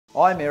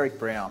I'm Eric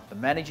Brown, the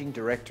Managing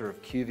Director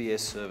of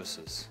QVS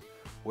Services.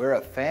 We're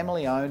a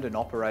family-owned and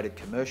operated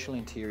commercial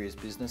interiors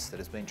business that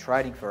has been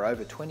trading for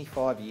over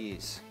 25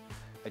 years.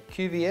 At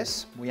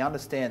QVS, we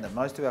understand that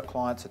most of our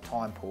clients are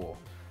time poor.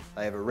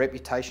 They have a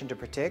reputation to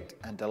protect,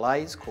 and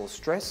delays cause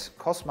stress,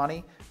 cost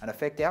money and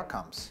affect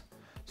outcomes.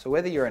 So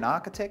whether you're an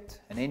architect,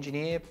 an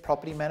engineer,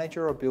 property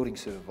manager or building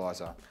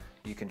supervisor,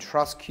 you can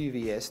trust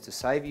QVS to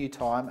save you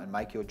time and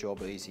make your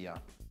job easier.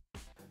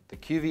 The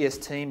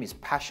QVS team is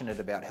passionate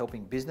about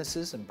helping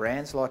businesses and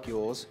brands like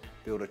yours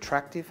build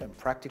attractive and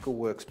practical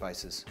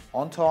workspaces,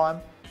 on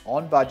time,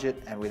 on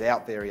budget and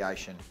without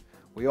variation.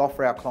 We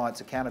offer our clients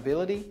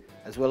accountability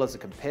as well as a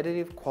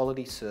competitive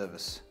quality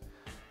service.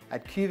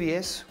 At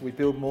QVS, we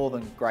build more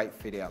than great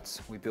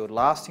fit-outs. We build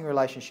lasting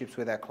relationships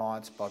with our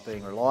clients by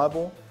being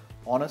reliable,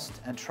 honest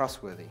and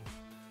trustworthy.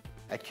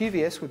 At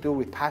QVS, we build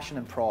with passion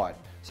and pride,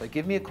 so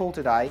give me a call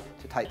today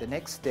to take the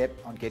next step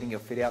on getting your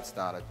fit-out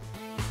started.